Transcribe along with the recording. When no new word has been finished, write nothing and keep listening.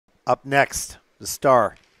Up next, the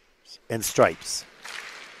Star and Stripes.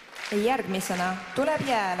 Pretty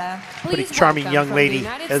charming young lady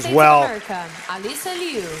as well. Alisa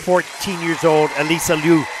Lyu. 14 years old, Alisa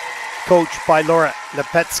Lyu, coached by Laura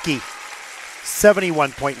Lepetsky.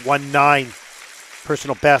 71.19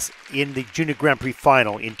 personal best in the Junior Grand Prix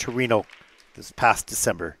final in Torino this past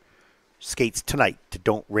December. Skates tonight to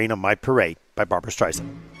Don't Rain on My Parade by Barbra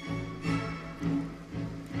Streisand.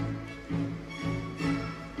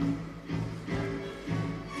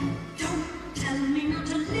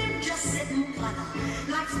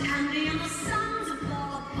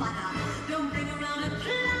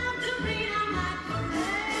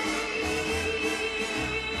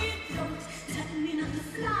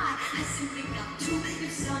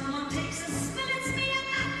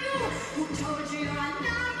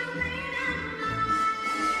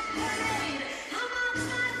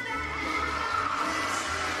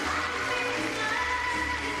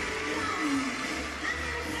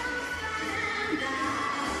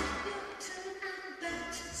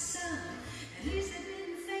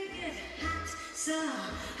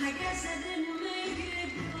 I guess I didn't make it,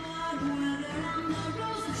 but whether I'm the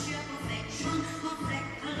rose of sheer perfection, or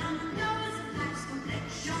freckle on the nose of life's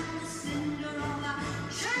complexion, the cinder of the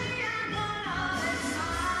triangle of its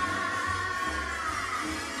eye.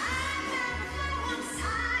 I never fell one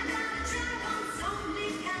side, and the dragons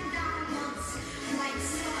only can die once. White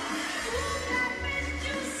star, ooh, that is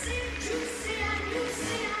juicy, juicy, and you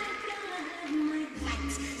see I'm gonna have my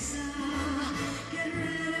bite. So get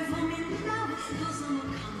ready for me now, 'cause I'm a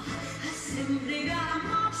simply gotta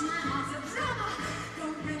march my heart's a drummer.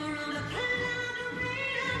 Don't bring around a cloud of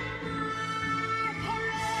rain on my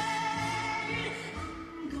parade.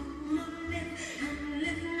 I'm gonna live and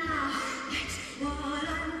live now. Get what I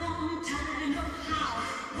want, I know how.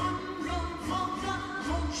 One room for the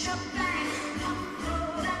whole shebang. Come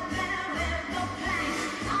through that bell with the plan.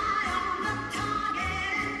 Eye on the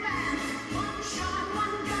target and bam. One shot,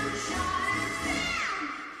 one gunshot and bam.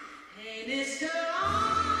 Hey, Mr.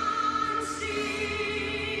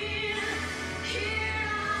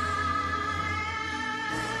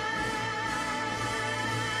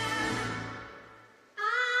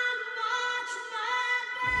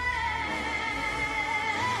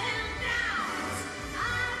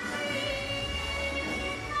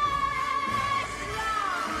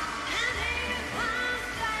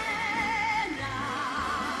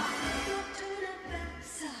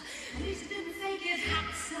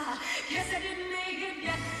 Guess I didn't make it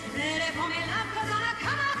yet. Ready for me love, 'cause I'm a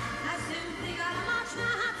comer. I simply gotta march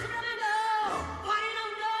my heart to run and go. Why you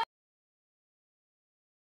don't know?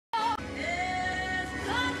 It's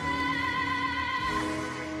coming.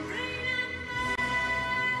 Rain and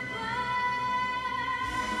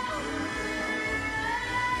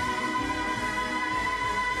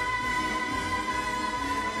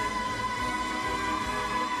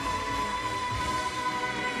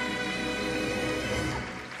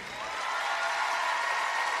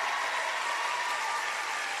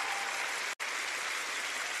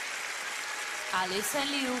Alisa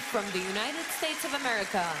Lyu from the United States of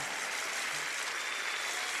America.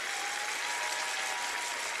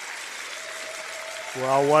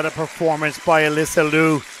 Well, what a performance by Alisa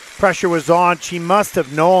Lyu. Pressure was on. She must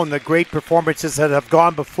have known the great performances that have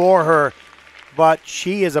gone before her, but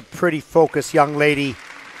she is a pretty focused young lady.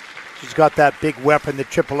 She's got that big weapon, the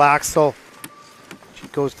triple axel. She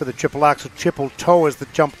goes for the triple axel. Triple toe is the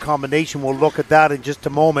jump combination. We'll look at that in just a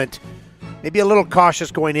moment. Maybe a little cautious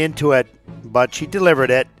going into it, but she delivered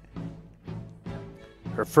it.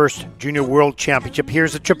 Her first Junior World Championship.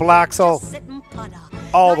 Here's the triple axel.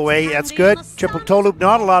 All the way, that's good. Triple toe loop,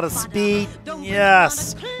 not a lot of speed.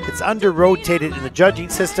 Yes, it's under-rotated in the judging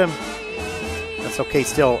system. That's okay,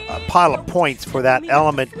 still a pile of points for that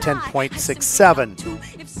element, 10.67.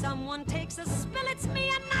 If someone takes a spill, it's me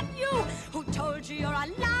and not you. Who told you you're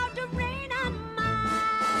allowed to rain on my...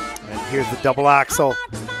 And here's the double axel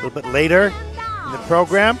a little bit later in the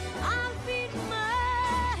program.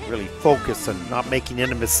 Really focus on not making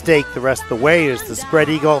any mistake the rest of the way. Is the spread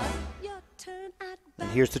eagle. And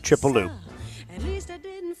here's the triple loop.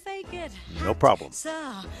 No problem.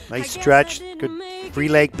 Nice stretch, good free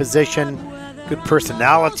leg position, good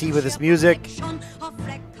personality with his music.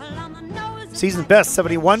 Season best,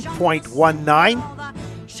 71.19.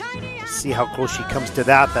 Let's see how close she comes to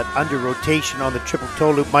that. That under rotation on the triple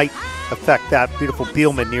toe loop might affect that beautiful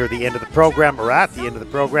Bielman near the end of the program, or at the end of the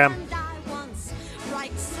program.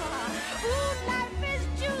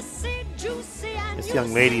 This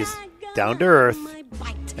young lady is down to earth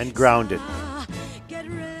and grounded.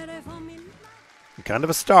 And kind of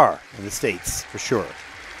a star in the States, for sure.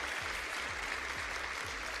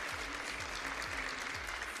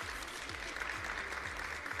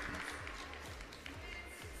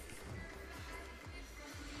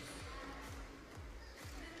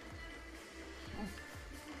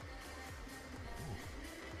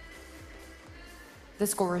 The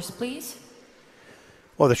scores, please.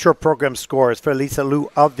 Well, the short program scores for Alisa Lyu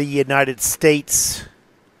of the United States.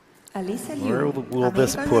 Alisa Where Lyu, will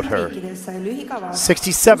this put her? Ameerika Ühendriikides sai lühikavas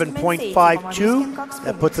 67.52.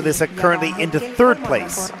 That puts Alisa currently into third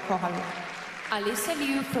place. Alisa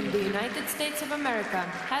Lyu from the United States of America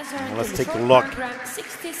has earned Let's in the take a short look. program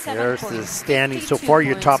 67 There's points, the standings so 52 far.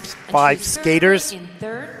 Your top points, and 5 she's currently skaters. in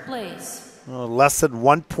third place. Less than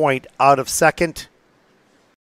 1 point out of second.